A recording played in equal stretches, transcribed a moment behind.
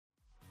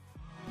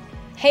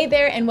Hey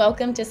there, and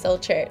welcome to Soul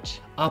Church.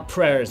 Our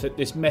prayer is that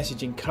this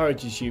message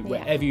encourages you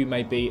wherever you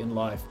may be in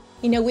life.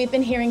 You know, we've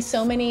been hearing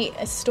so many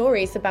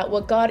stories about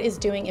what God is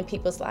doing in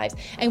people's lives,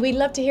 and we'd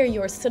love to hear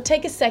yours. So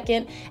take a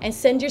second and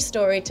send your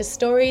story to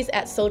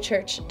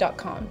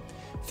stories@soulchurch.com.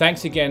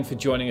 Thanks again for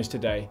joining us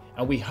today,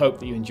 and we hope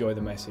that you enjoy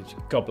the message.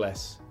 God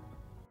bless.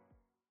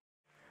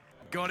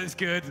 God is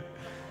good,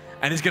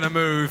 and He's going to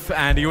move,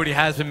 and He already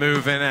has been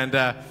moving. And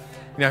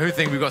who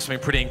think we've got some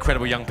pretty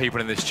incredible young people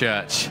in this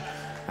church?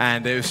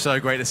 And it was so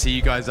great to see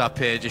you guys up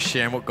here just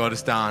sharing what God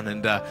has done.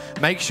 And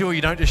make sure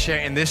you don't just share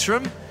it in this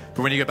room,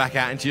 but when you go back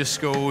out into your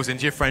schools,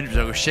 into your friends'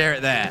 circles, share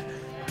it there.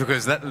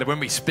 Because when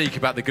we speak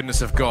about the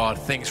goodness of God,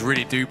 things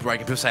really do break.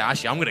 And people say,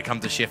 actually, I'm going to come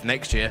to Shift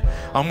next year.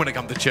 I'm going to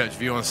come to church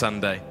with you on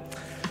Sunday.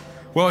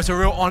 Well, it's a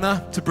real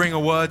honor to bring a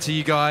word to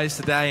you guys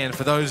today. And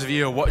for those of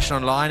you who are watching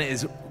online, it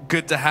is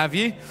good to have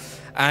you.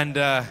 And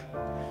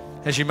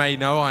as you may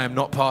know, I am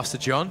not Pastor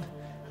John.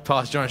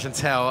 Pastor John and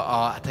Chantel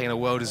are taking a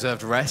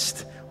well-deserved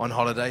rest on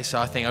holiday. So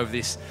I think over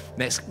this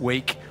next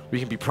week, we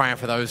can be praying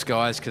for those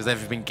guys because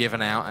they've been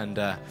given out. And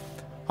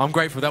I'm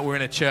grateful that we're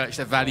in a church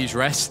that values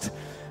rest.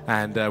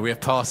 And we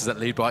have pastors that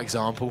lead by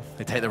example.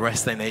 They take the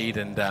rest they need.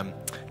 And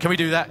can we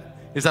do that?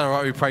 Is that all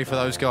right? We pray for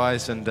those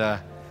guys. And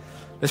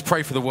let's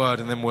pray for the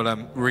word, and then we'll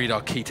read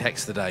our key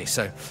text today.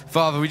 So,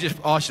 Father, we just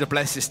ask you to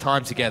bless this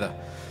time together.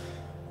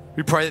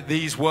 We pray that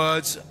these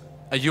words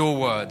are your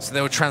words, and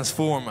they will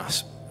transform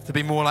us to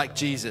be more like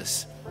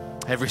Jesus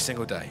every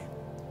single day.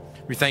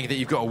 We thank you that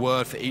you've got a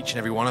word for each and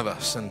every one of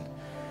us, and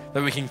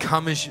that we can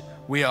come as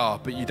we are,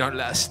 but you don't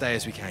let us stay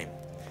as we came.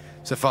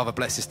 So, Father,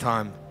 bless this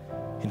time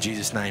in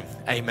Jesus' name.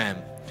 Amen.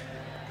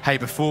 Hey,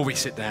 before we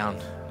sit down,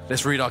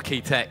 let's read our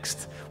key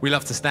text. We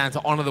love to stand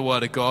to honor the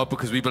word of God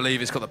because we believe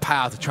it's got the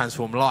power to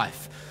transform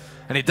life.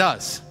 And it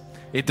does.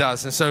 It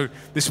does. And so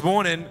this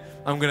morning,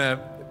 I'm going to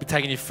be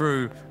taking you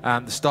through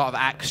the start of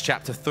Acts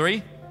chapter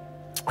 3.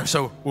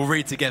 So we'll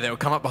read together. It'll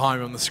come up behind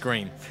me on the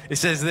screen. It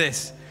says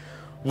this: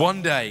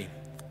 one day,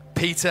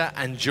 Peter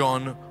and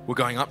John were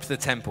going up to the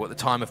temple at the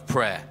time of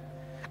prayer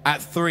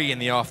at 3 in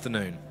the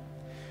afternoon.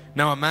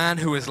 Now a man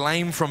who was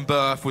lame from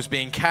birth was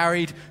being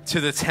carried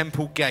to the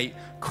temple gate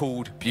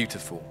called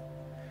Beautiful,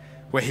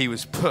 where he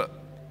was put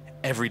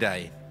every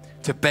day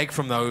to beg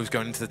from those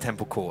going into the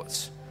temple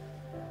courts.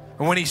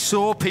 And when he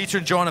saw Peter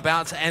and John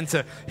about to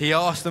enter, he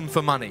asked them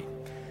for money.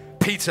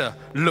 Peter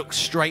looked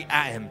straight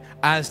at him,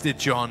 as did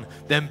John.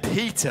 Then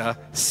Peter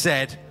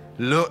said,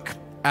 "Look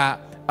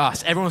at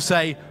us." Everyone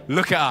say,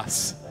 "Look at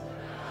us."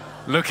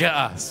 Look at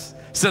us.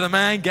 So the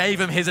man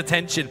gave him his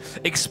attention,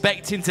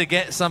 expecting to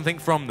get something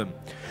from them.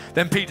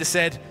 Then Peter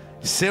said,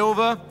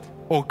 "Silver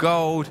or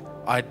gold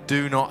I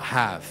do not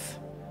have,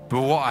 but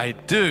what I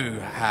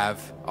do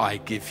have I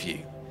give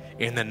you.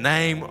 In the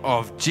name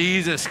of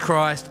Jesus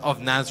Christ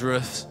of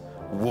Nazareth,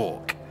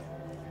 walk."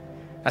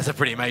 That's a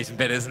pretty amazing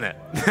bit, isn't it?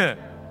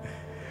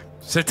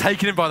 So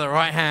taking him by the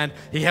right hand,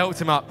 he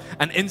helped him up,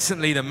 and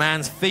instantly the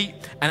man's feet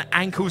and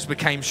ankles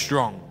became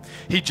strong.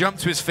 He jumped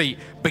to his feet,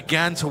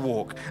 began to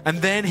walk,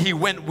 and then he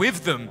went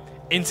with them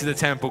into the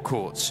temple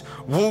courts,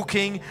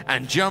 walking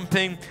and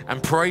jumping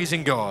and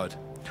praising God.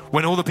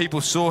 When all the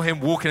people saw him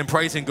walking and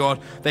praising God,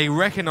 they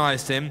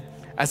recognized him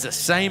as the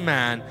same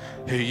man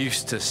who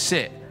used to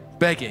sit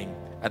begging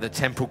at the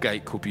temple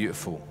gate called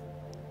Beautiful.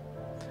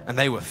 And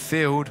they were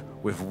filled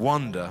with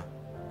wonder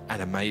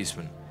and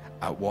amazement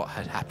at what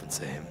had happened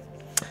to him.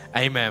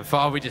 Amen.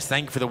 Father, we just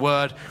thank you for the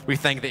word. We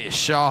thank that it's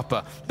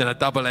sharper than a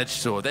double-edged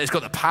sword, that it's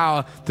got the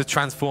power to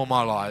transform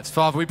our lives.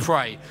 Father, we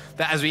pray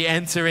that as we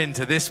enter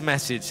into this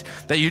message,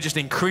 that you just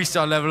increase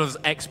our level of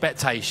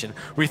expectation.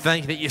 We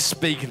thank you that you're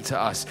speaking to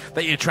us,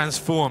 that you're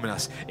transforming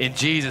us. In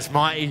Jesus'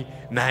 mighty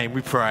name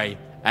we pray.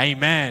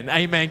 Amen.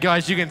 Amen.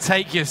 Guys, you can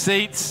take your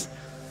seats.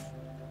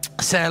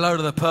 Say hello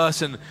to the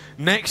person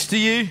next to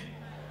you.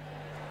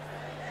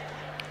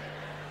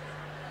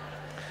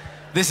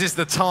 This is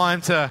the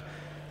time to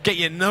get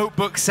your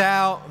notebooks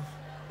out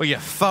or your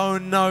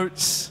phone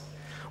notes.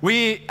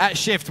 We at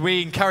Shift,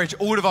 we encourage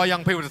all of our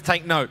young people to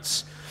take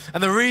notes.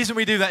 And the reason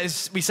we do that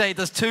is we say it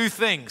does two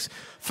things.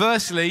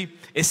 Firstly,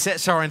 it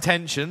sets our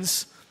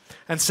intentions.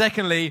 And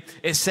secondly,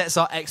 it sets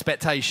our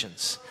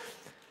expectations.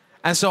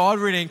 And so I'd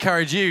really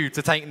encourage you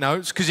to take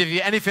notes, because if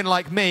you're anything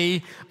like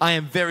me, I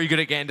am very good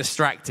at getting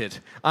distracted.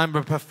 I'm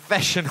a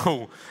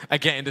professional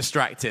at getting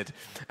distracted.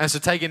 And so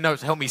taking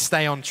notes help me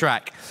stay on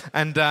track.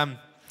 And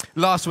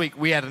last week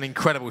we had an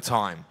incredible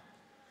time.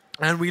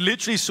 And we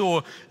literally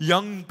saw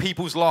young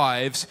people's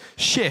lives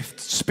shift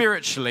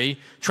spiritually,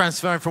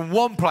 transferring from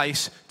one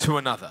place to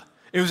another.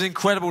 It was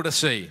incredible to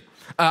see.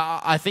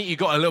 I think you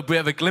got a little bit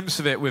of a glimpse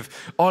of it with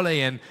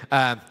Ollie and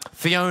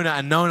Fiona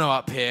and Nono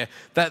up here,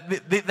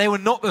 that they were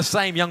not the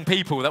same young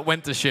people that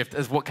went to Shift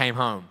as what came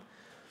home.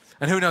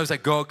 And who knows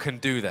that God can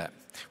do that.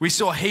 We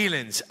saw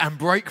healings and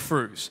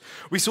breakthroughs.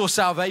 We saw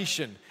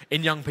salvation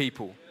in young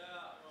people.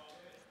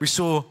 We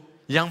saw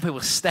young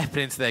people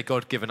stepping into their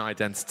God-given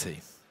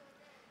identity.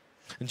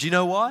 And do you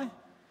know why?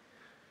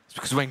 It's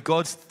because when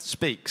God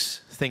speaks,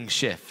 things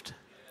shift.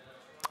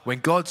 When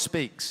God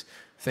speaks,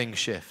 things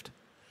shift.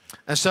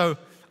 And so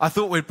I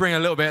thought we'd bring a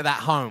little bit of that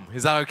home.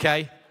 Is that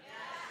okay?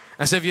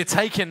 And so if you're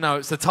taking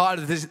notes, the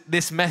title of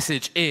this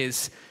message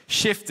is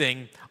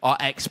Shifting Our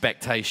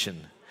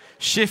Expectation.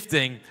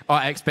 Shifting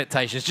our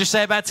expectations. Just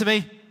say it back to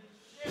me.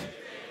 Shifting.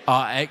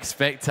 Our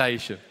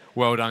expectation.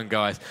 Well done,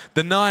 guys.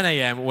 The 9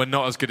 a.m. were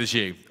not as good as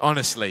you,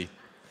 honestly.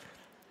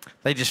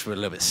 They just were a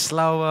little bit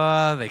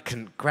slower. They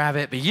couldn't grab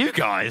it. But you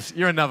guys,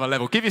 you're another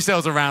level. Give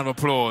yourselves a round of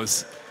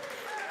applause.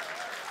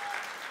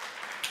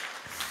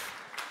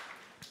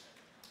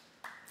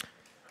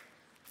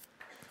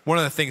 One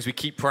of the things we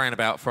keep praying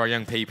about for our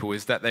young people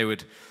is that they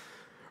would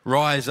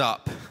rise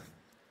up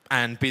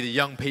and be the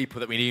young people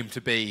that we need them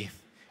to be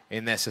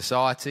in their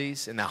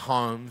societies, in their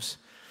homes,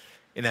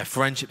 in their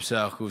friendship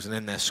circles, and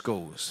in their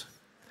schools.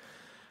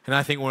 And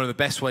I think one of the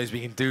best ways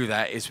we can do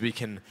that is we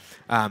can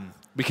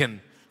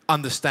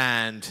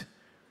understand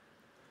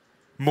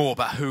more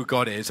about who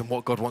God is and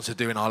what God wants to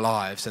do in our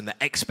lives and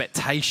the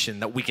expectation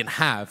that we can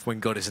have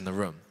when God is in the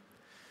room.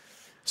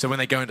 So when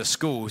they go into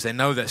schools, they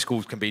know their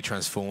schools can be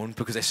transformed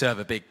because they serve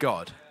a big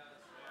God.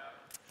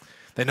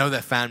 They know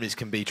their families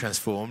can be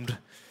transformed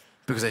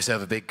because they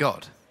serve a big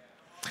God.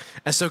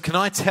 And so can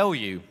I tell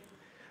you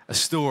a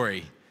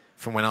story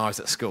from when I was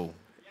at school?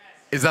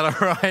 Is that all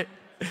right?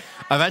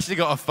 I've actually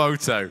got a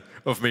photo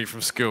of me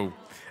from school.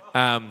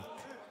 Yeah,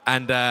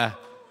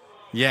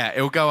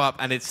 it'll go up,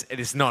 and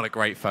it's not a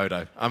great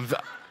photo.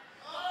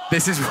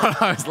 This is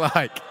what I was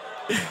like.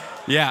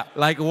 Yeah,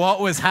 like what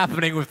was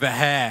happening with the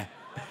hair?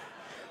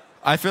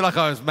 I feel like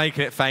I was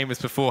making it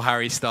famous before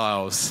Harry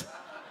Styles.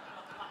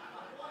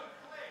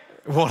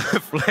 What a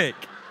flick.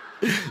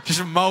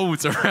 Just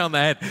molds around the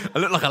head. I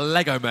look like a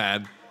Lego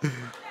man.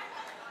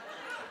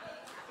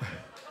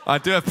 I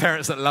do have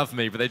parents that love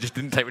me, but they just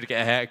didn't take me to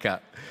get a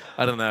haircut.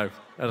 I don't know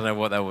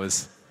what that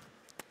was.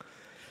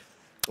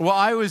 Well,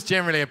 I was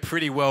generally a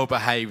pretty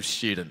well-behaved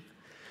student.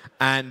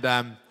 And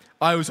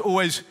I was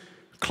always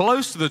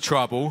close to the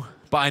trouble,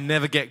 but I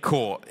never get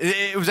caught.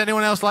 Was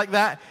anyone else like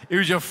that? It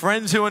was your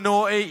friends who were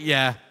naughty?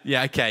 Yeah,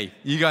 okay.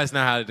 You guys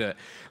know how to do it.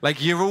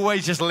 Like, you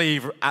always just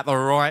leave at the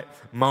right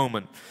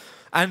moment.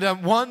 And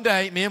one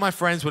day, me and my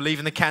friends were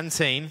leaving the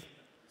canteen,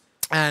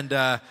 and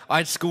I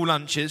had school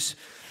lunches.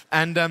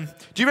 And do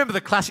you remember the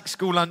classic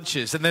school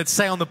lunches? And they'd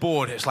say on the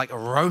board, it's like a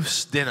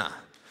roast dinner.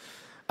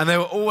 And they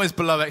were always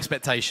below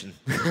expectation,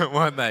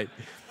 weren't they?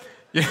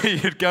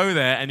 You'd go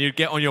there and you'd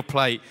get on your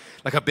plate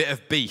like a bit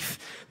of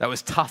beef that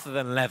was tougher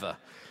than leather.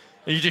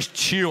 And you just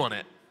chew on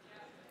it.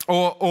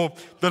 Or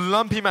the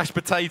lumpy mashed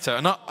potato.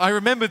 And I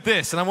remembered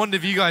this, and I wondered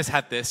if you guys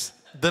had this.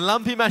 The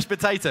lumpy mashed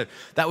potato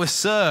that was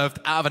served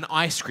out of an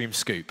ice cream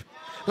scoop.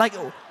 Like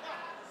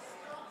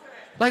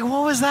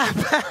what was that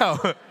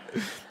about?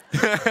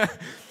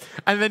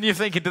 And then you're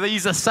thinking, do they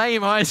use the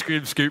same ice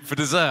cream scoop for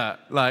dessert?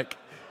 Like,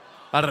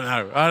 I don't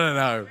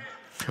know.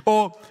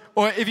 Or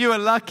if you were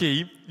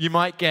lucky, you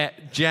might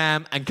get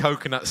jam and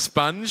coconut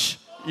sponge,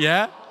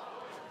 yeah?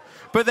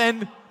 But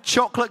then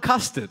chocolate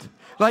custard.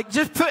 Like,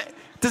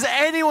 does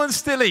anyone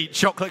still eat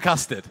chocolate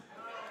custard?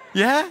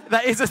 Yeah?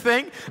 That is a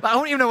thing? Like, I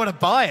don't even know where to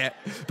buy it.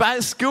 But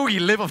at school, you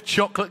live off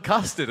chocolate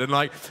custard and,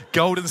 like,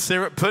 golden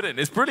syrup pudding.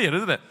 It's brilliant,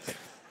 isn't it?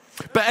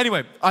 But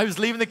anyway, I was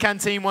leaving the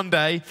canteen one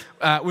day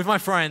with my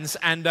friends,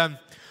 and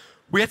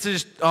we had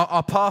to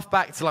our path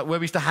back to, like, where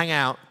we used to hang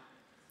out.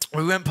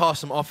 We went past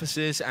some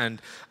offices,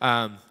 and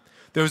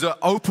there was an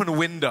open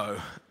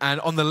window. And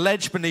on the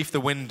ledge beneath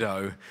the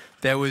window,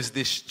 there was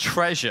this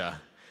treasure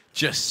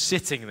just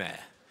sitting there,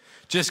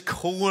 just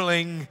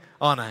calling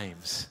our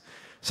names,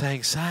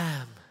 saying,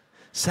 Sam,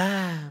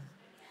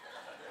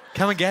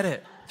 come and get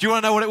it. Do you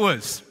want to know what it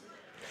was?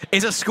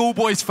 It's a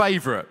schoolboy's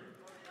favorite.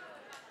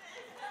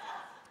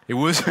 It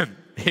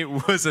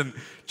wasn't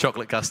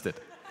chocolate custard.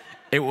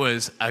 It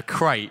was a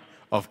crate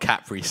of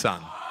Capri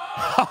Sun.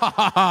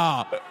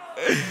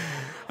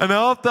 And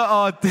after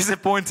our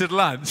disappointed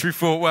lunch, we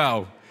thought,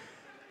 well,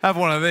 have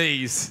one of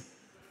these.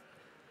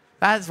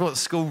 That's what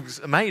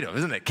schools are made of,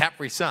 isn't it?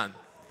 Capri Sun.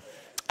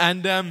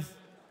 And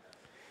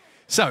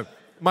so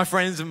my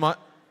friends and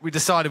we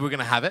decided we're going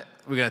to have it.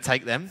 We're going to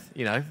take them,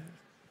 you know.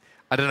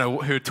 I don't know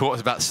who taught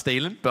us about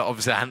stealing, but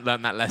obviously I hadn't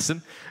learned that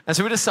lesson. And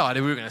so we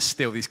decided we were going to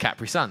steal these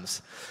Capri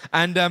Suns.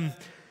 And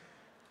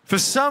for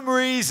some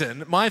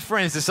reason, my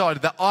friends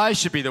decided that I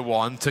should be the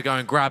one to go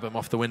and grab them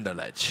off the window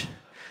ledge.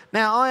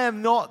 Now, I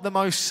am not the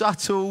most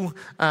subtle.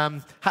 I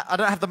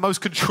don't have the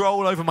most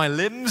control over my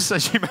limbs,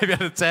 as you may be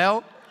able to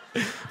tell.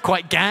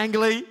 Quite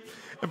gangly.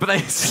 But they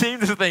seem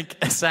to think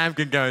Sam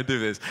can go and do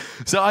this.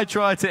 So I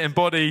tried to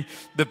embody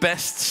the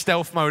best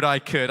stealth mode I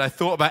could. I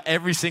thought about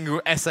every single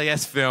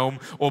SAS film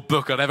or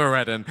book I'd ever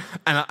read, and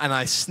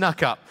I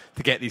snuck up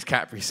to get these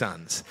Capri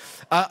Suns.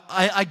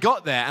 I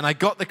got there, and I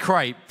got the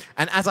crate,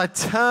 and as I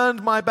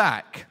turned my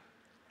back,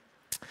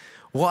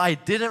 what I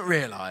didn't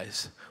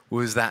realize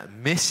was that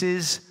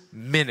Mrs.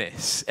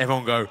 Minnis,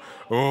 everyone go,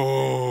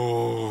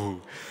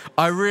 oh.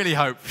 I really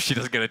hope she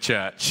doesn't go to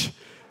church.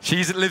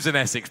 She lives in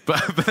Essex,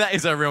 but that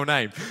is her real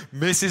name.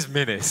 Mrs.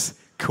 Minnis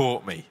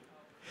caught me.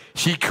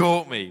 She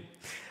caught me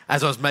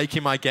as I was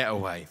making my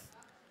getaway.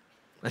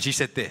 And she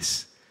said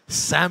this,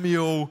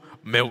 Samuel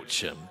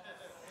Milcham.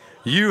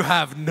 You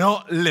have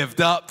not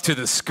lived up to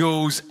the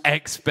school's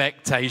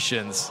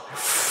expectations.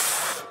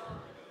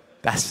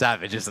 That's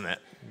savage, isn't it?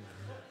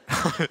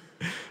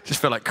 Just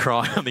felt like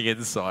crying on the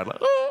inside. Like,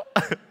 oh.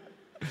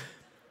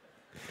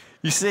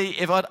 You see,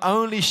 if I'd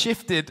only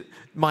shifted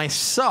my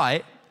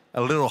sight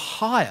a little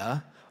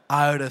higher,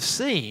 I would have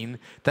seen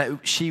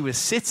that she was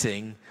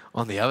sitting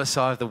on the other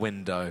side of the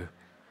window,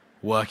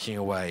 working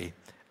away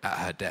at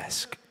her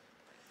desk.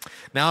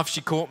 Now, if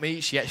she caught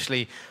me, she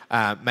actually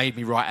made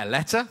me write a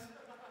letter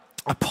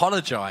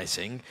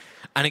apologizing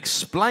and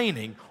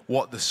explaining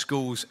what the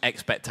school's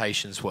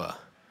expectations were.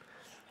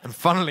 And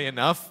funnily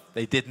enough,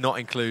 they did not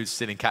include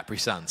stealing Capri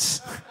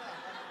Suns.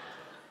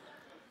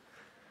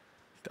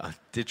 I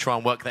did try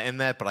and work that in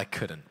there, but I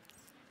couldn't.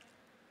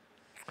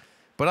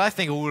 But I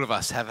think all of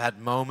us have had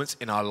moments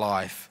in our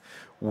life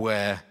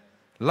where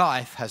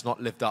life has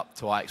not lived up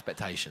to our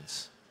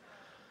expectations.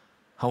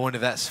 I wonder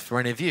if that's for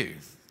any of you.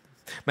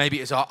 Maybe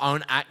it's our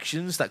own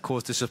actions that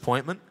cause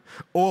disappointment,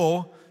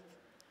 or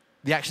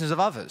the actions of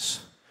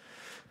others.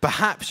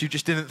 Perhaps you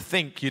just didn't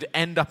think you'd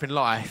end up in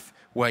life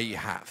where you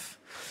have.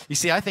 You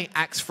see, I think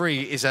Acts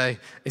 3 is a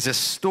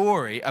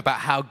story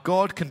about how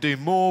God can do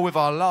more with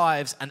our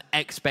lives and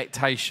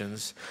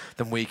expectations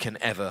than we can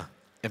ever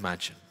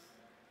imagine.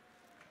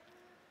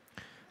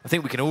 I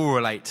think we can all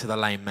relate to the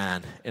lame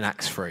man in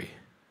Acts 3.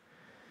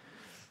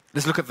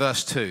 Let's look at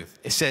verse 2.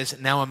 It says,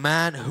 "Now a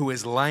man who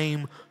is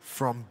lame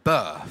from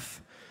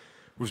birth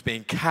was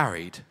being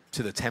carried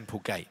to the temple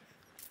gate,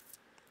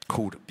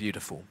 called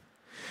Beautiful,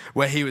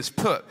 where he was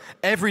put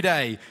every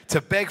day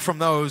to beg from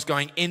those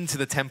going into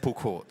the temple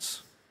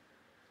courts."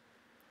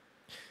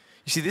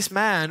 You see, this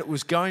man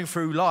was going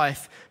through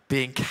life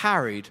being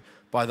carried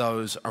by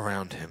those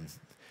around him.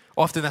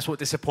 Often that's what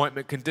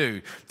disappointment can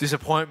do.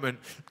 Disappointment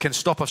can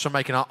stop us from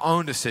making our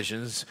own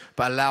decisions,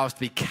 but allow us to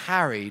be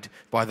carried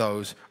by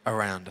those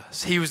around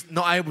us. He was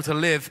not able to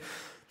live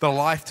the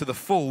life to the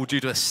full due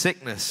to a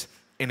sickness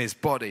in his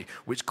body,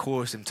 which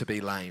caused him to be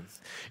lame.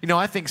 You know,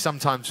 I think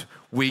sometimes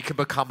we can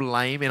become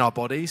lame in our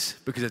bodies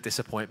because of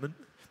disappointment,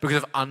 because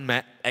of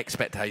unmet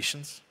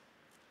expectations.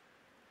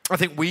 I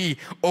think we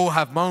all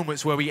have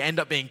moments where we end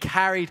up being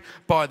carried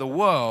by the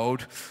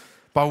world,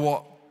 by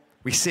what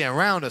we see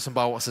around us and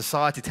by what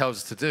society tells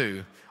us to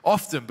do,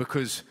 often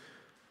because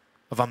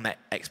of unmet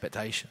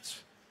expectations.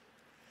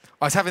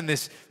 I was having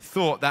this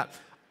thought that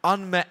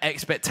unmet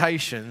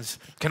expectations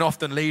can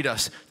often lead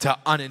us to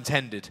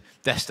unintended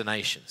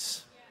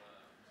destinations.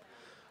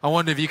 I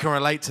wonder if you can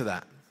relate to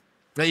that.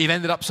 That you've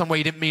ended up somewhere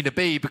you didn't mean to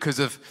be because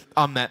of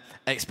unmet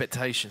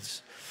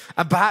expectations.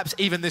 And perhaps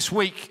even this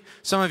week,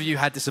 some of you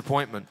had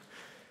disappointment.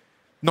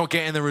 Not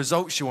getting the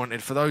results you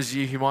wanted, for those of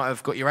you who might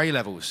have got your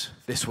A-levels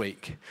this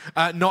week.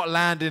 Not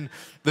landing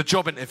the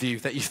job interview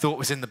that you thought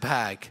was in the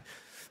bag.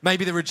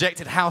 Maybe the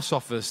rejected house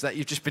offers that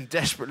you've just been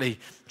desperately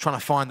trying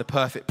to find the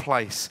perfect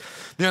place.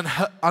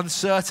 The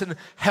uncertain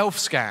health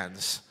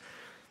scans.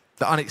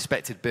 The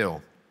unexpected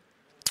bill.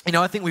 You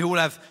know, I think we all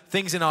have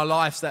things in our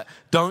lives that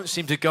don't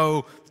seem to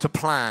go to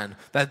plan,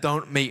 that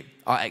don't meet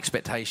our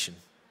expectation.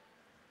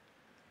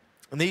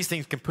 And these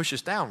things can push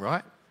us down,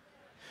 right?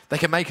 They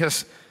can make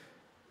us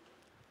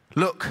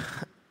look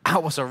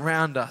at what's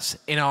around us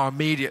in our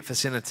immediate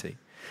vicinity.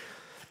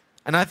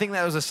 And I think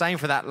that was the same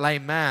for that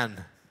lame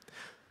man.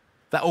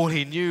 That all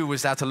he knew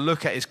was how to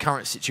look at his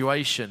current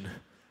situation.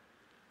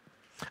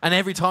 And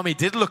every time he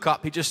did look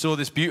up, he just saw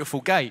this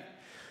beautiful gate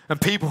and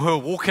people who were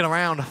walking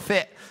around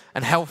fit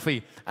and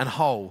healthy and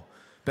whole.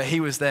 But he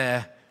was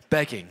there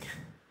begging,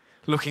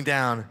 looking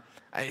down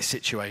at his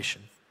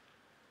situation.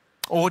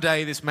 All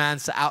day this man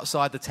sat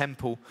outside the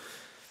temple.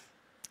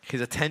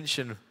 His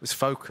attention was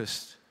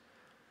focused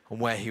on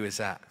where he was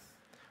at,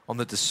 on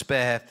the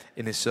despair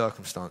in his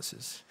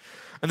circumstances.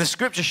 And the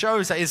scripture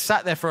shows that he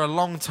sat there for a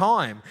long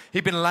time.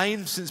 He'd been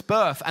lame since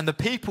birth, and the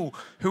people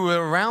who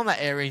were around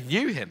that area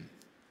knew him.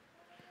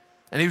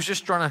 And he was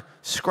just trying to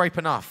scrape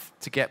enough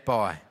to get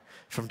by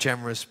from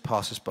generous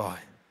passers-by,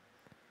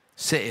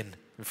 sitting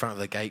in front of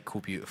the gate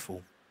called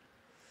Beautiful.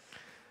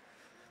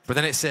 But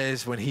then it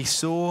says, when he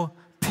saw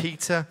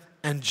Peter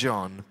and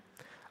John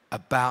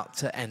about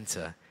to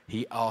enter,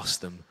 he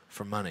asked them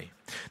for money.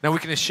 Now we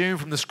can assume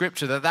from the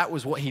scripture that that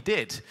was what he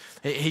did.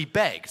 He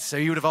begged. So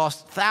he would have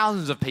asked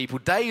thousands of people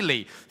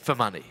daily for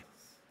money.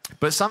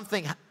 But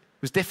something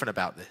was different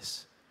about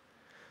this.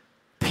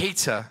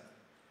 Peter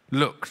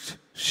looked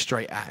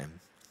straight at him,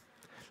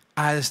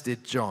 as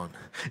did John.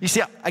 You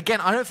see,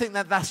 again, I don't think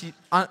that's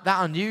that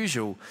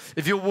unusual.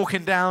 If you're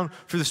walking down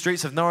through the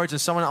streets of Norwich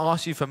and someone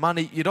asks you for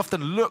money, you'd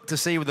often look to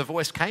see where the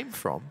voice came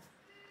from.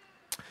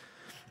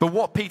 But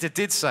what Peter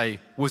did say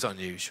was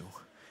unusual.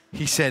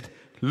 He said,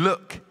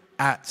 "Look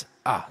at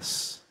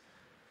us."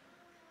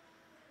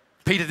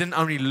 Peter didn't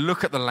only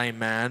look at the lame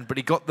man, but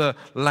he got the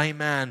lame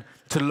man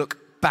to look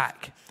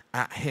back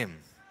at him.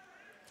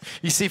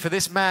 You see, for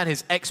this man,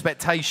 his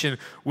expectation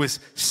was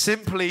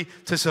simply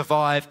to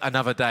survive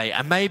another day.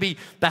 And maybe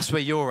that's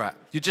where you're at.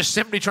 You're just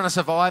simply trying to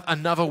survive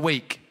another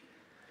week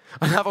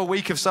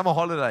of summer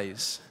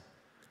holidays.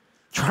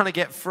 trying to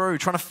get through,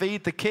 trying to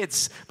feed the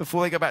kids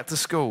before they go back to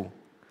school.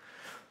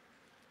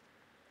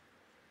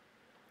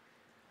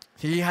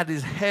 He had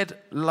his head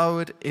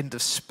lowered in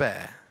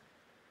despair.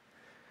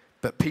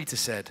 But Peter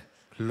said,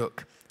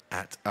 look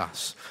at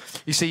us.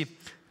 You see,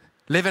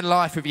 living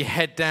life with your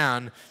head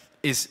down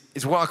is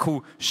what I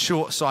call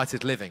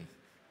short-sighted living.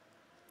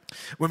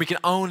 When we can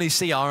only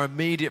see our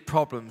immediate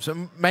problems.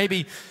 And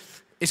maybe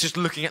it's just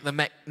looking at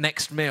the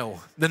next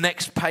meal, the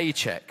next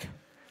paycheck.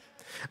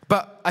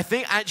 But I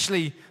think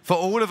actually for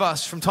all of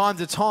us from time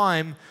to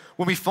time,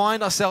 when we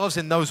find ourselves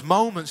in those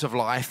moments of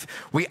life,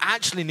 we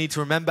actually need to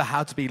remember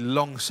how to be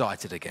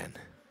long-sighted again.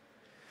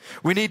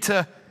 We need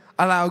to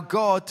allow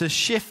God to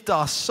shift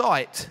our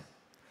sight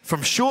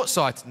from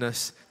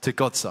short-sightedness to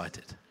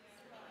God-sighted.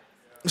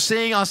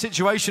 Seeing our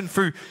situation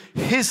through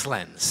His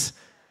lens.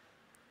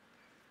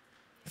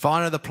 For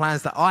I know the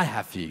plans that I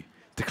have for you,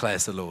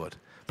 declares the Lord.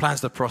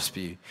 Plans to prosper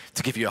you,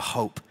 to give you a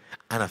hope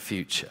and a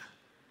future.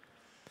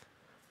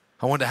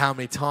 I wonder how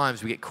many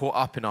times we get caught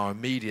up in our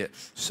immediate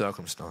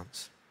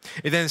circumstance.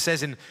 It then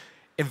says in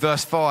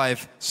verse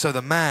 5, so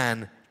the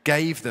man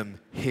gave them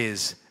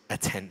his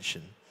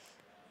attention,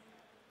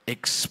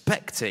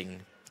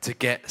 expecting to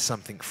get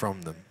something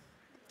from them.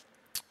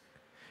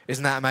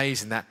 Isn't that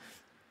amazing that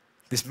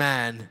this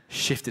man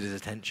shifted his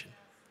attention?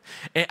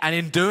 And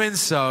in doing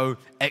so,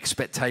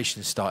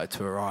 expectations started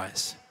to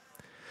arise.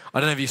 I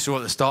don't know if you saw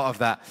at the start of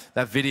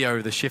that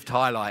video, the shift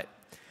highlight,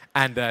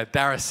 and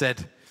Dara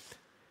said,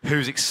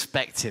 who's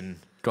expecting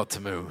God to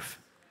move?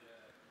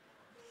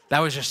 That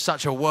was just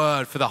such a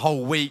word for the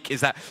whole week, is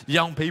that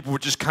young people were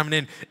just coming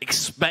in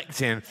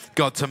expecting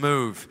God to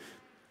move.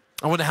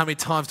 I wonder how many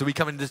times do we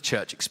come into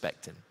church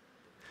expecting?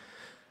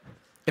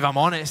 If I'm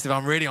honest, if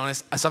I'm really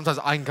honest, sometimes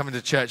I can come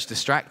into church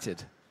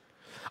distracted.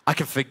 I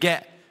can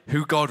forget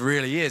who God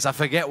really is. I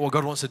forget what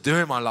God wants to do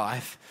in my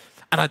life.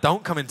 And I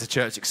don't come into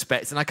church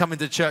expecting. I come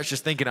into church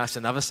just thinking, that's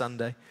another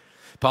Sunday.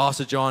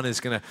 Pastor John is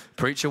going to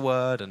preach a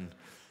word and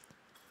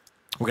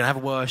we're going to have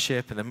a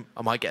worship and then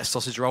I might get a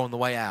sausage roll on the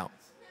way out.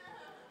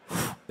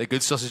 They're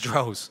good sausage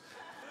rolls.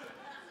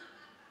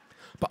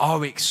 But are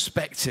we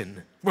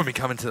expecting when we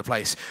come into the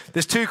place?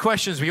 There's two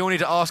questions we all need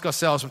to ask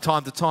ourselves from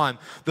time to time.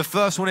 The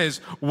first one is,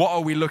 what are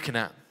we looking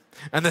at?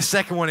 And the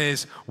second one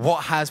is,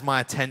 what has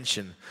my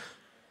attention?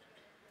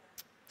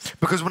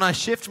 Because when I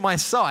shift my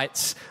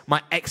sights,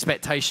 my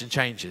expectation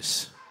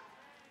changes.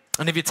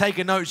 And if you're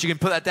taking notes, you can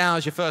put that down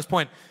as your first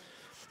point.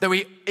 That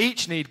we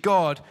each need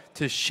God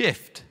to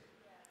shift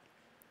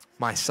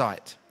my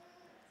sight.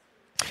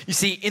 You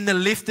see, in the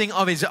lifting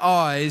of his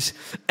eyes,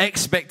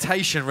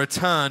 expectation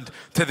returned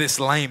to this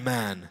lame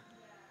man.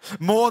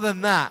 More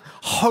than that,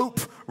 hope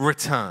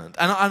returned.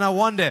 And I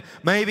wonder,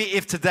 maybe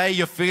if today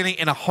you're feeling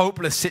in a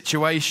hopeless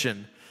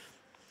situation,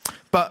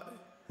 but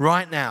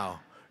right now,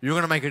 you're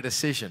going to make a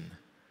decision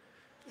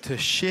to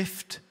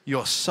shift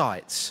your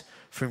sights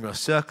from your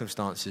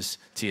circumstances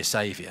to your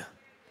Savior.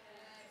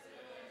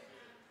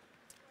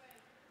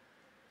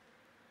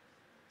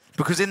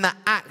 Because in that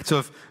act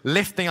of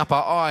lifting up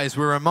our eyes,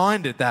 we're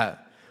reminded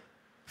that,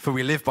 for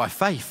we live by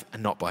faith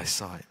and not by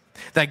sight.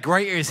 That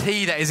greater is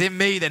He that is in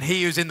me than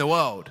he who's in the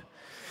world.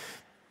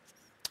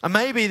 And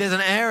maybe there's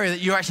an area that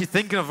you're actually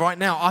thinking of right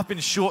now. I've been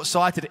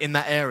short-sighted in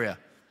that area.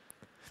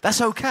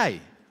 That's okay.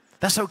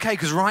 That's okay,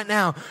 because right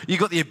now you've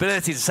got the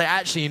ability to say,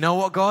 actually, you know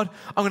what, God?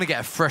 I'm going to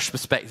get a fresh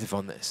perspective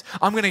on this.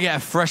 I'm going to get a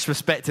fresh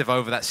perspective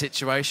over that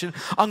situation.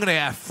 I'm going to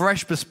get a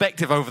fresh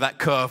perspective over that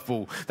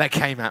curveball that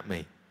came at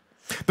me.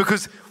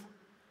 Because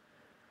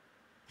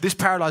this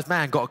paralyzed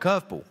man got a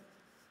curveball.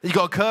 He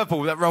got a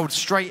curveball that rolled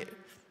straight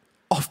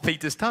off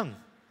Peter's tongue.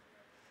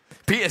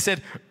 Peter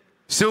said,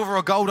 silver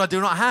or gold I do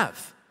not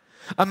have.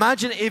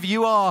 Imagine if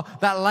you are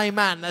that lame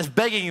man that's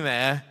begging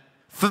there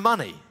for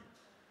money.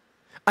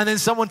 And then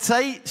someone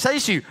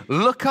says to you,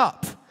 look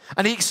up.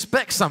 And he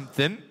expects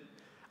something.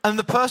 And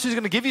the person who's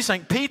going to give you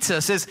something,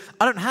 Peter, says,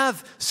 I don't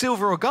have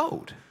silver or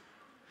gold.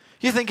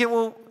 You're thinking,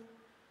 well,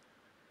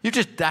 you've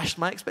just dashed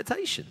my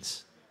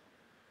expectations.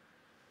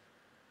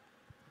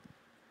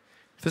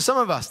 For some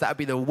of us, that would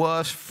be the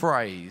worst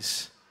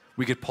phrase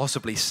we could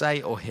possibly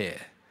say or hear.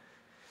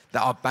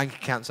 That our bank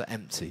accounts are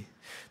empty,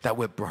 that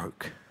we're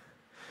broke.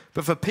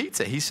 But for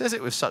Peter, he says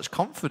it with such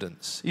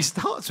confidence. He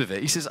starts with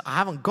it. He says, I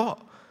haven't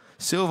got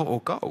silver or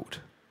gold.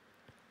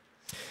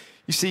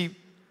 You see,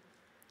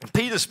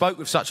 Peter spoke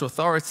with such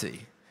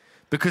authority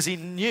because he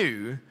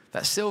knew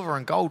that silver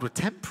and gold were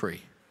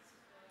temporary.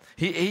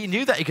 He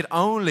knew that he could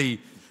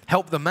only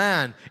help the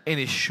man in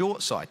his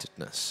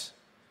short-sightedness.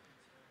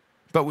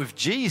 But with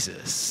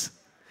Jesus,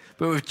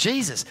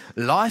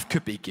 life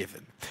could be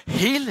given.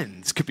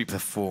 Healings could be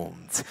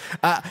performed.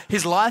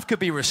 His life could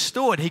be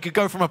restored. He could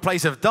go from a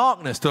place of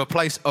darkness to a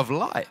place of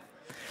light.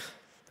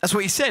 That's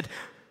what he said.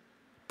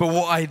 But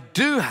what I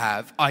do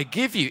have, I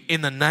give you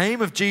in the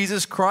name of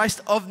Jesus Christ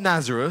of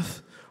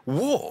Nazareth,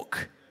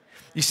 walk.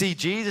 You see,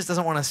 Jesus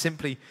doesn't want to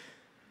simply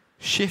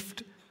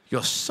shift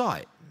your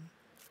sight.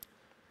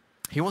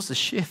 He wants to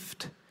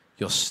shift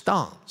your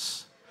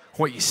stance,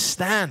 what you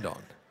stand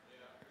on.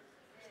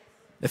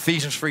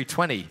 Ephesians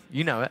 3:20,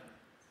 you know it.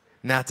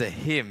 Now to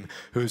him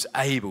who is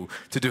able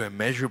to do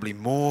immeasurably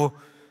more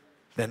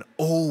than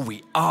all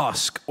we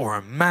ask or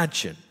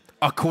imagine,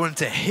 according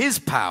to his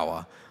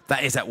power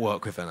that is at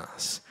work within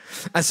us.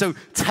 And so,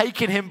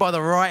 taking him by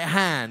the right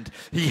hand,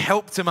 he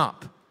helped him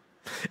up.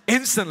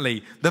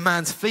 Instantly, the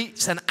man's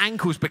feet and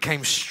ankles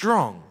became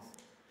strong.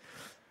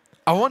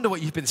 I wonder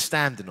what you've been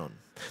standing on.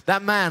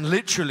 That man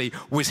literally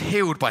was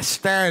healed by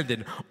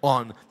standing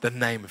on the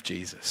name of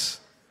Jesus.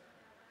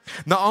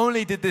 Not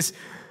only did this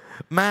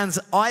man's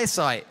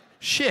eyesight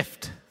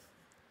shift,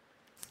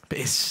 but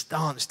his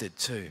stance did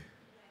too.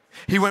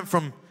 He went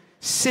from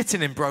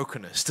sitting in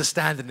brokenness to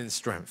standing in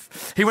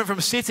strength. He went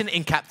from sitting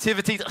in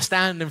captivity to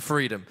standing in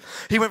freedom.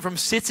 He went from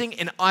sitting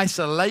in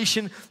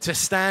isolation to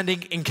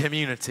standing in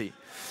community.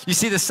 You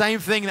see, the same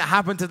thing that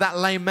happened to that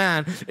lame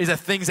man is the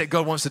things that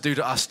God wants to do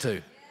to us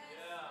too.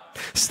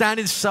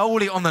 Standing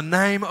solely on the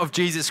name of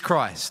Jesus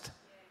Christ.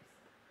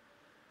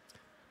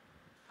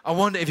 I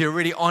wonder if you're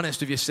really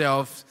honest with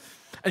yourself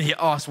and you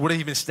ask, what have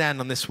you been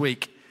standing on this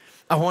week?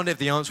 I wonder if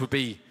the answer would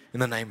be in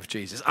the name of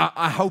Jesus.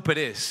 I hope it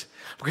is.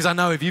 Because I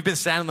know if you've been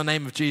standing in the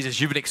name of Jesus,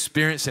 you've been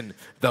experiencing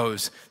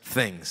those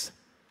things.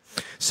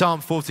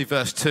 Psalm 40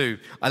 verse 2,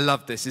 I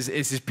love this.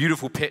 It's this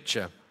beautiful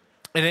picture.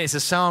 And it's a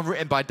psalm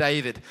written by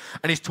David.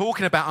 And he's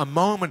talking about a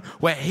moment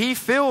where he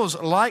feels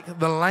like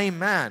the lame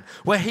man,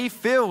 where he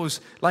feels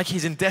like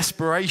he's in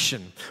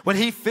desperation, when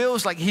he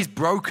feels like he's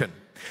broken.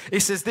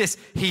 It says this,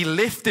 he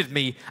lifted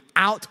me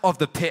out of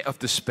the pit of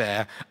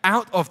despair,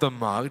 out of the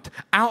mud,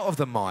 out of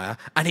the mire,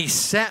 and he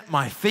set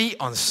my feet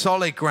on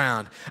solid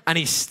ground, and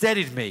he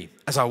steadied me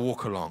as I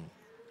walk along.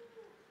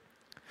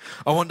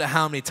 I wonder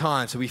how many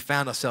times have we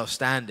found ourselves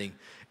standing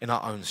in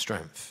our own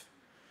strength.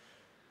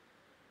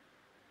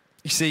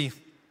 You see,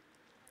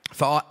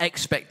 for our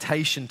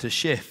expectation to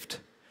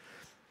shift,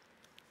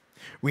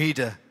 we need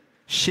to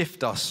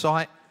shift our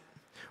sight,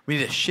 we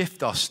need to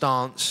shift our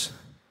stance,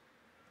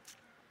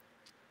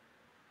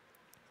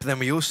 but then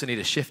we also need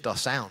to shift our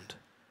sound.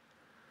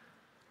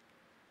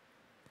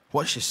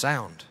 What's your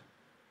sound?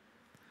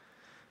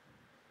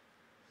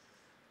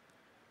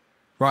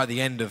 Right at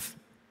the end of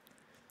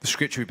the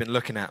scripture we've been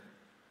looking at,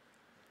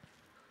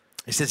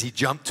 it says he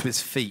jumped to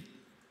his feet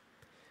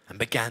and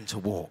began to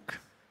walk.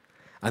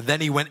 And then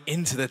he went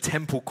into the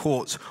temple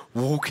courts,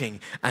 walking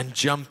and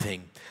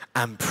jumping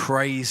and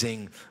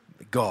praising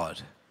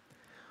God.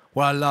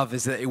 What I love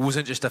is that it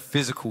wasn't just a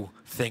physical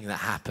thing that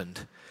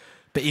happened,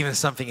 but even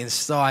something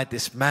inside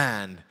this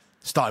man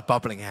started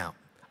bubbling out.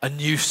 A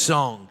new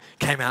song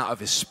came out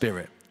of his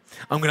spirit.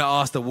 I'm going to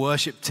ask the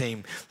worship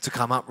team to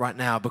come up right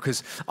now,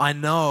 because I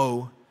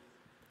know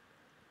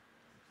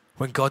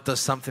when God does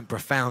something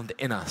profound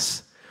in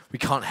us, we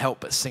can't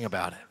help but sing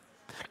about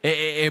it.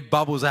 It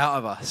bubbles out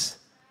of us.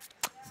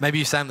 Maybe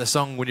you sang the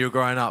song when you were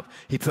growing up.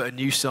 He put a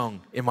new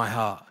song in my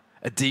heart,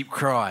 a deep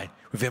cry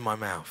within my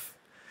mouth.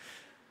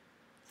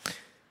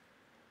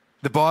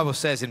 The Bible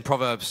says in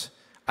Proverbs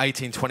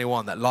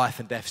 18:21 that life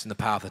and death is in the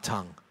power of the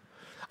tongue.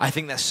 I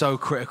think that's so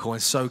critical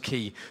and so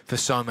key for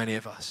so many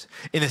of us.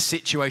 In the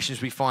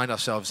situations we find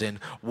ourselves in,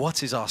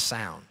 what is our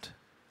sound?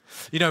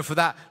 You know, for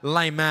that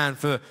lame man,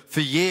 for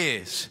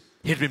years,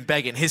 he'd been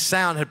begging. His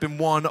sound had been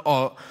one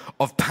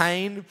of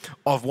pain,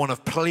 of one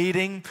of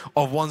pleading,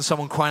 of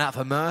someone crying out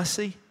for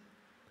mercy,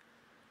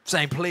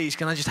 saying, please,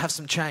 can I just have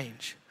some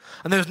change?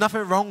 And there was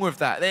nothing wrong with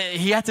that.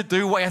 He had to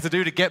do what he had to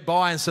do to get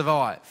by and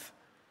survive.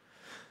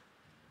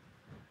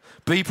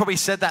 But he probably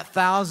said that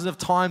thousands of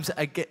times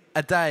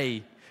a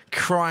day,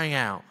 crying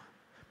out,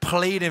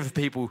 pleading for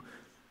people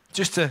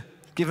just to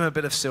give him a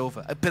bit of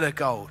silver, a bit of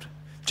gold,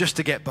 just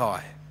to get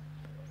by.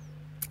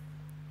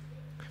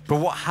 But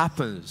what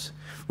happens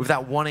with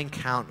that one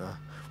encounter,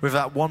 with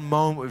that one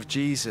moment with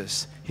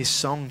Jesus? His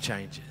song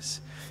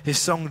changes. His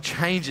song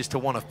changes to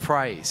one of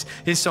praise.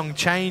 His song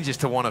changes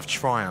to one of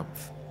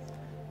triumph.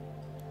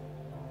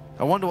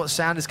 I wonder what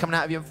sound is coming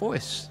out of your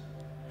voice,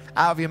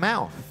 out of your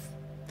mouth.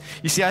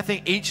 You see, I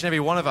think each and every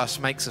one of us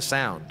makes a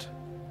sound.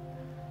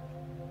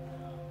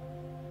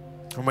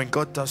 And when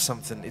God does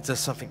something, it does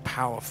something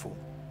powerful.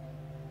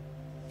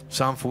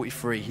 Psalm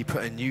 43, he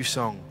put a new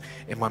song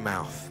in my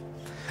mouth,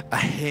 a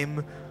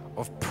hymn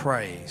of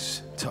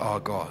praise to our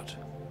God.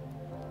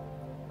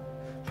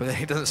 But then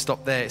he doesn't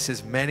stop there. It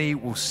says, many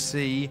will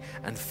see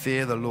and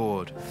fear the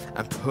Lord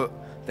and put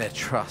their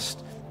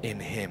trust in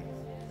him.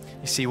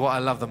 You see, what I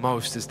love the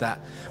most is that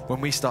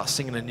when we start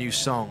singing a new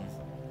song,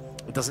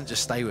 it doesn't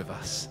just stay with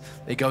us.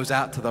 It goes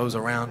out to those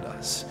around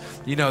us.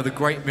 You know, the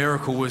great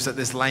miracle was that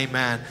this lame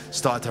man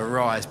started to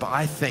rise. But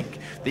I think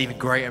the even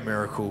greater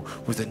miracle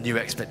was a new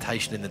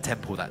expectation in the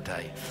temple that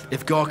day.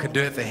 If God can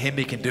do it for him,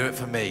 he can do it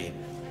for me.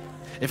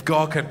 If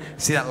God can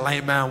see that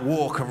lame man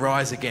walk and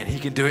rise again, he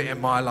can do it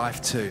in my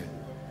life too.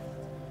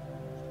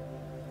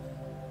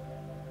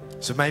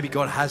 So maybe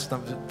God has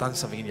done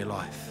something in your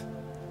life.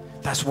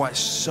 That's why it's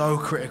so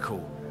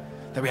critical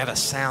that we have a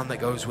sound that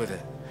goes with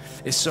it.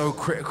 It's so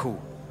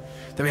critical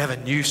that we have a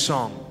new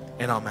song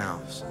in our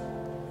mouths.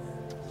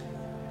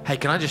 Hey,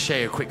 can I just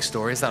share you a quick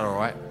story? Is that all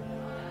right?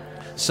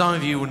 Some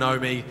of you will know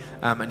me,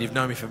 and you've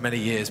known me for many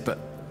years, but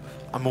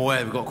I'm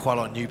aware we've got quite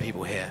a lot of new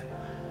people here.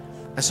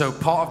 And so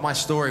part of my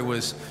story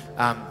was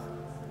I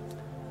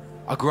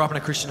grew up in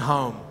a Christian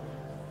home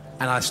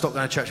and I stopped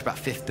going to church about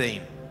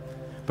 15.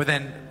 But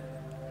then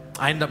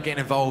I ended up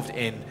getting involved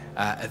in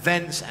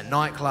events and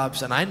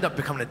nightclubs, and I ended up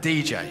becoming a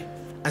DJ.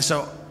 And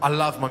so I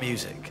love my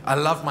music. I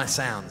love my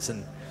sounds.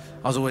 And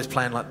I was always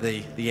playing like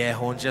the air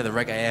horns, you know, the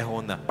reggae air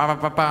horn, the ba ba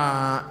ba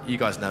ba. You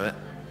guys know it.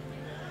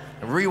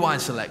 A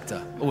rewind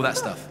selector, all that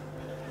stuff.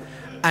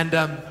 And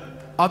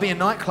I'll be in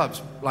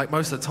nightclubs like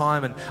most of the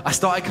time. And I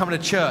started coming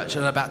to church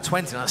at about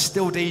 20, and I was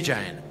still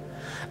DJing.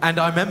 And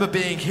I remember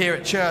being here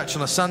at church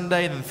on a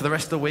Sunday, and for the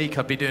rest of the week,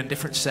 I'd be doing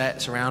different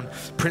sets around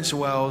Prince of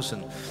Wales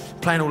and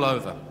playing all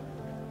over.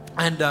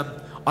 And I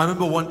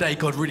remember one day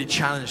God really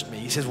challenged me.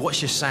 He says,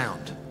 what's your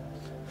sound?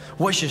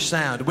 What's your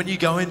sound? When you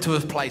go into a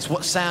place,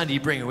 what sound are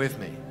you bringing with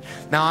me?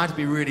 Now, I had to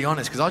be really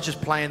honest, because I was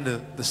just playing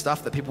the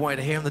stuff that people wanted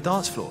to hear on the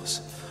dance floors.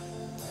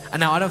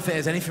 And now I don't think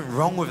there's anything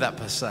wrong with that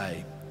per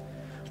se.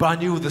 But I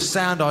knew the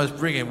sound I was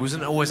bringing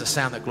wasn't always a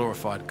sound that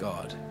glorified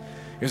God.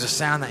 It was a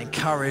sound that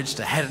encouraged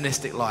a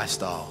hedonistic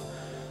lifestyle.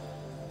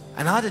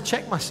 And I had to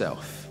check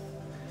myself.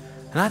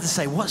 And I had to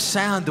say, what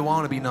sound do I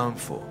want to be known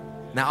for?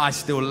 Now, I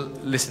still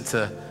listen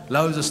to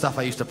loads of stuff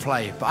I used to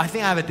play, but I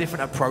think I have a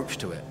different approach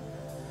to it.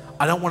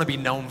 I don't want to be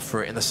known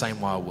for it in the same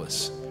way I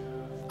was.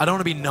 I don't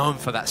want to be known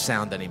for that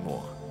sound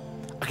anymore.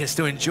 I can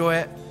still enjoy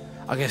it.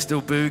 I can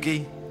still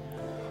boogie.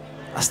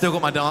 I still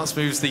got my dance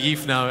moves. The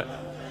youth know it.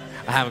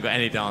 I haven't got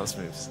any dance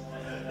moves.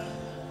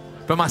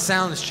 But my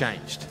sound has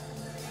changed.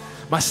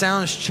 My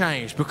sound has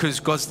changed because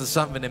God's done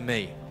something in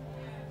me.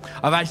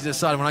 I've actually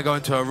decided when I go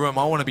into a room,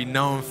 I want to be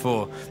known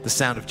for the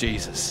sound of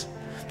Jesus.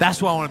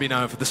 That's what I want to be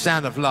known for, the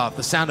sound of love,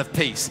 the sound of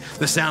peace,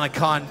 the sound of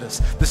kindness,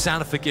 the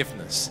sound of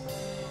forgiveness.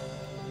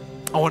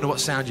 I wonder what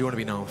sound you want to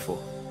be known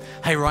for.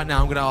 Hey, right now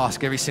I'm going to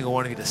ask every single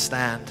one of you to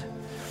stand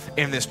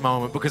in this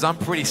moment, because I'm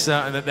pretty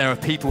certain that there are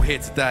people here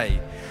today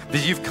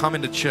that you've come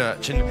into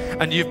church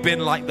and you've been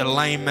like the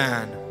lame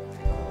man,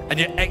 and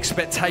your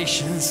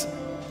expectations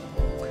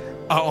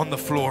are on the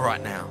floor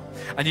right now,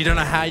 and you don't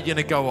know how you're going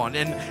to go on,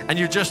 and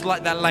you're just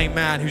like that lame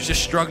man who's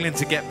just struggling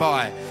to get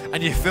by,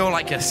 and you feel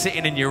like you're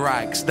sitting in your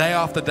rags day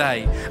after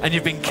day, and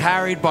you've been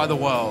carried by the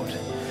world,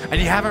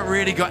 and you haven't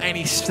really got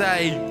any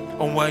say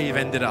on where you've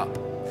ended up.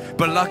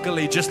 But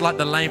luckily, just like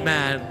the lame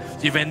man,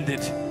 you've ended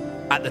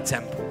at the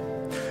temple.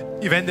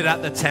 You've ended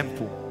at the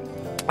temple.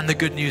 And the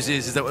good news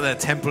is that where the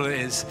temple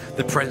is,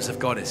 the presence of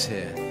God is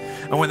here.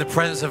 And when the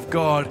presence of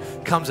God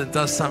comes and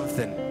does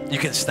something, you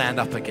can stand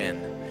up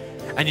again.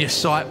 And your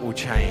sight will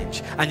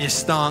change, and your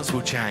stance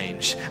will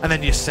change, and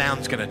then your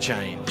sound's going to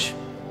change.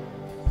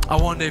 I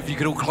wonder if you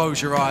could all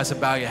close your eyes and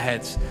bow your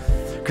heads,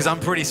 because I'm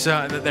pretty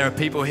certain that there are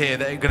people here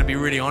that are going to be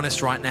really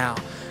honest right now,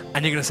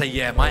 and you're going to say,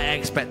 yeah, my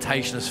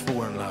expectation has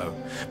fallen low.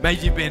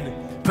 Maybe you've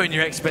been putting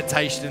your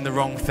expectation in the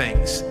wrong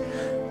things.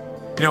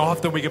 You know,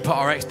 often we can put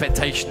our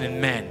expectation in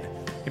men,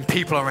 in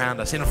people around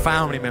us, in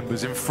family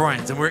members, in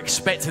friends, and we're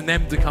expecting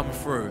them to come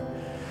through.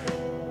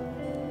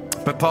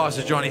 But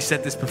Pastor Johnny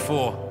said this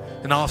before,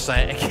 and I'll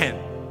say it again.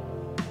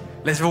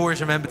 Let's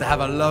always remember to have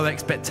a low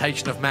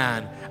expectation of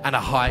man and a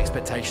high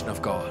expectation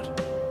of God.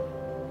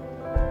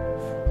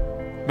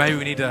 Maybe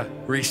we need to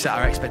reset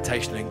our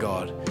expectation in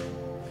God.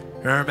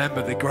 And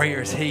remember, the greater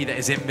is He that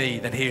is in me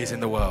than he is in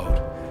the world.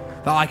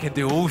 That I can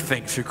do all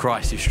things through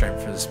Christ who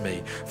strengthens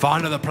me. For I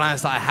know the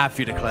plans that I have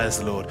for you, declares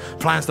the Lord.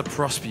 Plans to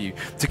prosper you,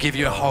 to give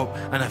you a hope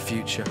and a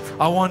future.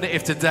 I wonder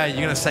if today you're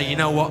going to say, you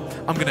know what?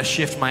 I'm going to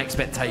shift my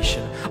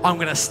expectation. I'm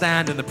going to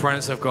stand in the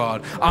presence of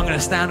God. I'm going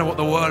to stand on what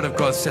the Word of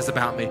God says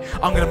about me.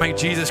 I'm going to make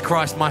Jesus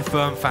Christ my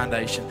firm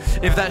foundation.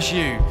 If that's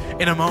you,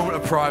 in a moment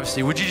of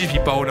privacy, would you just be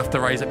bold enough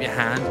to raise up your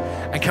hand?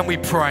 And can we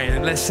pray?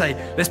 And let's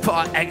put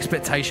our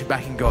expectation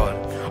back in God.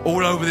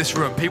 All over this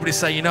room, people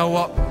just say, you know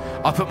what?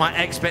 I put my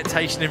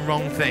expectation in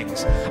wrong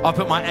things. I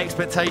put my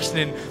expectation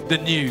in the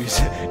news,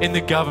 in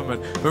the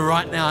government. But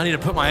right now, I need to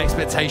put my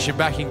expectation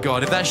back in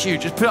God. If that's you,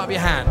 just put up your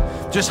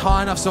hand, just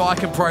high enough so I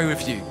can pray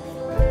with you.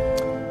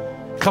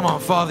 Come on,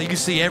 Father, you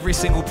see every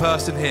single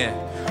person here.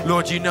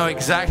 Lord, you know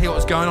exactly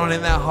what's going on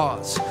in their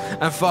hearts.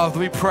 And Father,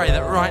 we pray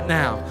that right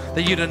now,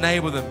 that you'd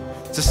enable them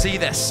to see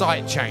their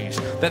sight change,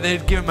 that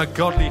they'd give them a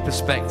godly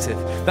perspective,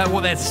 that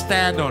what they'd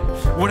stand on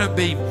wouldn't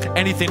be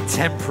anything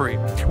temporary,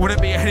 wouldn't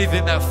be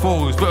anything that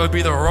falls, but it would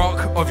be the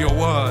rock of your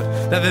word,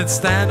 that they'd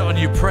stand on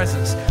your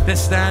presence, they'd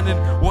stand in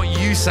what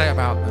you say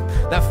about them.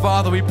 That,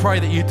 Father, we pray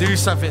that you do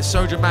something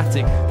so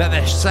dramatic that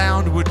their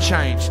sound would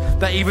change,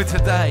 that even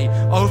today,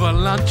 over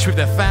lunch with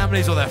their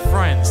families or their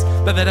friends,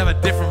 that they'd have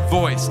a different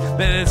voice, that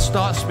they'd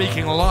start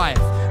speaking life,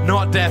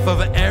 not death,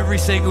 over every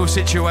single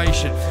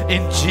situation,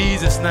 in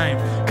Jesus' name.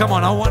 Come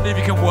on, I wonder if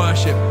you can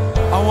worship.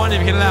 I wonder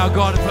if you can allow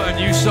God to put a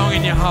new song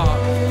in your heart.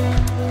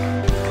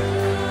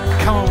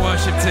 Come on,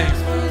 worship team.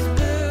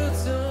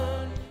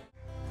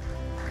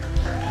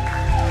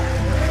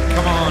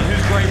 Come on,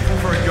 who's grateful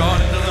for a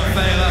God that doesn't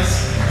fail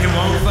us, He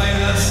won't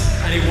fail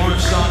us, and He won't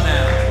start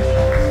now?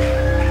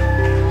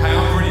 Hey,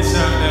 I'm pretty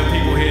certain there are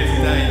people here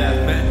today that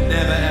have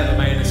never ever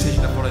made a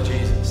decision to follow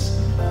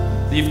Jesus.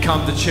 that you've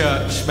come to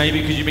church,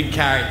 maybe because you've been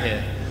carried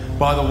here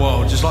by the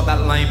world, just like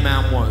that lame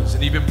man was,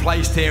 and you've been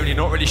placed here and you're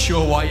not really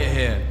sure why you're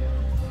here.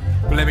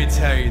 But let me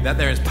tell you that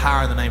there is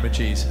power in the name of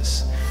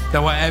Jesus.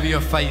 That whatever you're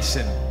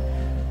facing,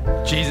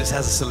 Jesus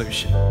has a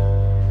solution.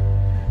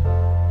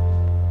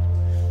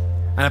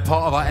 And a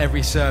part of our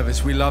every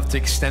service, we love to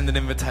extend an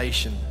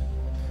invitation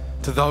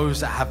to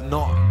those that have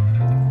not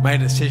made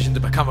a decision to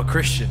become a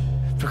Christian,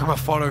 to become a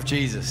follower of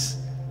Jesus,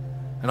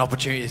 an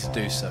opportunity to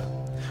do so.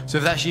 So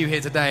if that's you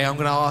here today, I'm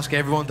going to ask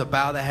everyone to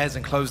bow their heads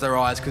and close their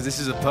eyes, because this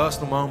is a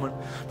personal moment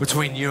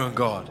between you and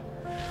God.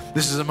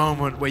 This is a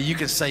moment where you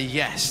can say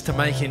yes to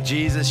making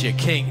Jesus your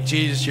King,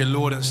 Jesus your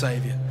Lord and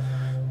Savior.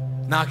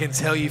 Now I can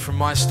tell you from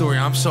my story,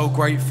 I'm so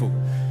grateful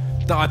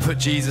that I put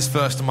Jesus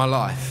first in my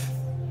life.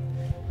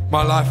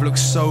 My life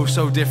looks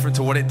so different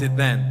to what it did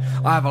then.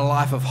 I have a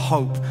life of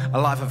hope, a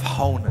life of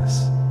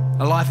wholeness,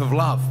 a life of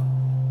love.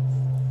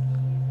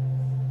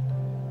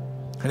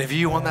 And if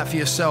you want that for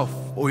yourself,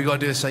 all you got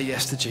to do is say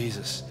yes to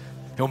Jesus.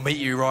 He'll meet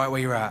you right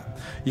where you're at.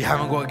 You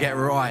haven't got to get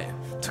right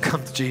to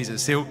come to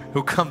Jesus. He'll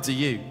come to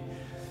you.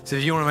 So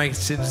if you want to make a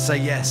decision to say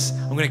yes,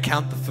 I'm going to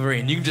count to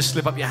 3, and you can just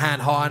slip up your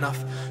hand high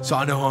enough so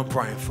I know who I'm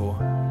praying for.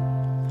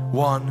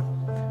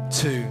 1,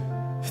 2,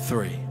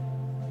 3.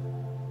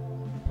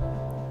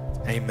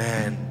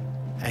 Amen.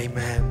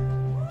 Amen.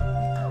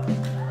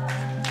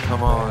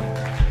 Come on.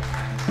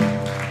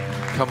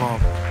 Come on.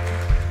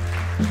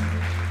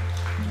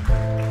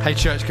 Hey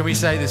church, can we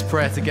say this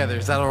prayer together?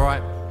 Is that all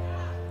right?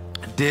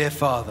 Dear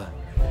Father,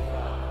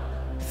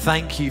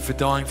 thank you for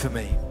dying for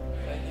me,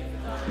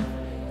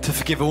 to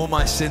forgive all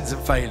my sins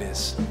and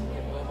failures,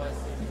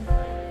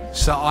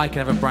 so I can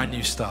have a brand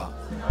new start.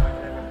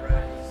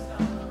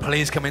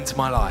 Please come into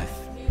my life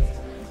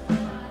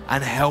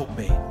and help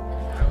me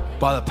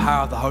by the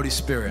power of the Holy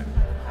Spirit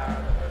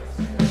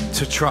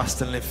to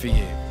trust and live for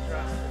you.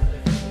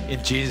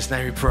 In Jesus'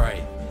 name we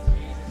pray.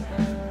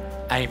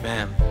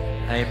 Amen.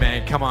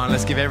 Amen. Come on,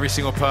 let's give every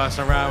single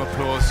person a round of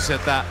applause who said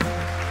that.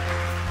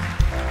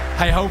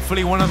 Hey,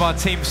 hopefully one of our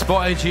team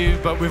spotted you,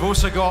 but we've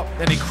also got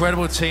an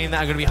incredible team that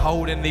are going to be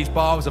holding these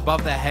Bibles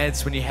above their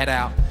heads when you head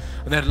out.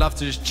 And they'd love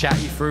to just chat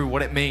you through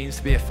what it means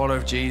to be a follower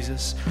of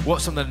Jesus,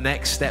 what some of the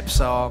next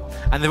steps are.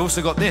 And they've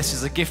also got this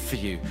as a gift for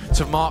you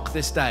to mark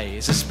this day.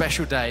 It's a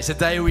special day. It's a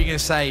day where you're going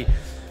to say,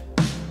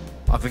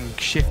 I've been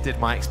shifted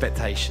my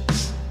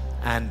expectations.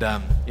 And,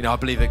 I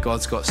believe that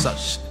God's got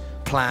such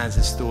plans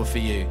in store for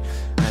you.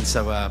 And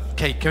so,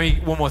 Kate, can we,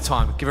 one more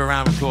time, give a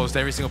round of applause to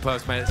every single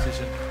person who made a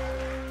decision.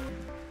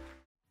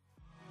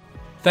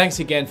 Thanks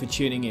again for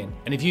tuning in.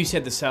 And if you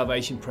said the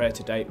salvation prayer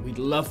today, we'd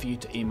love for you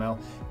to email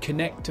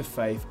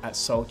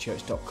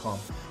connecttofaith@soulchurch.com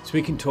so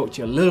we can talk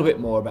to you a little bit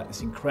more about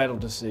this incredible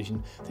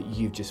decision that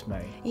you've just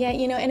made. Yeah,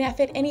 and if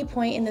at any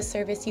point in the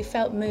service you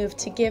felt moved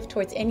to give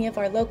towards any of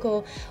our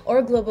local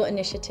or global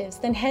initiatives,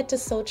 then head to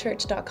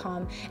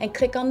soulchurch.com and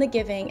click on the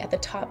giving at the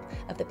top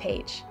of the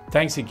page.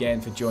 Thanks again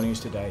for joining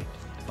us today,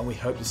 and we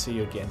hope to see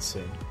you again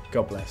soon.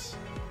 God bless.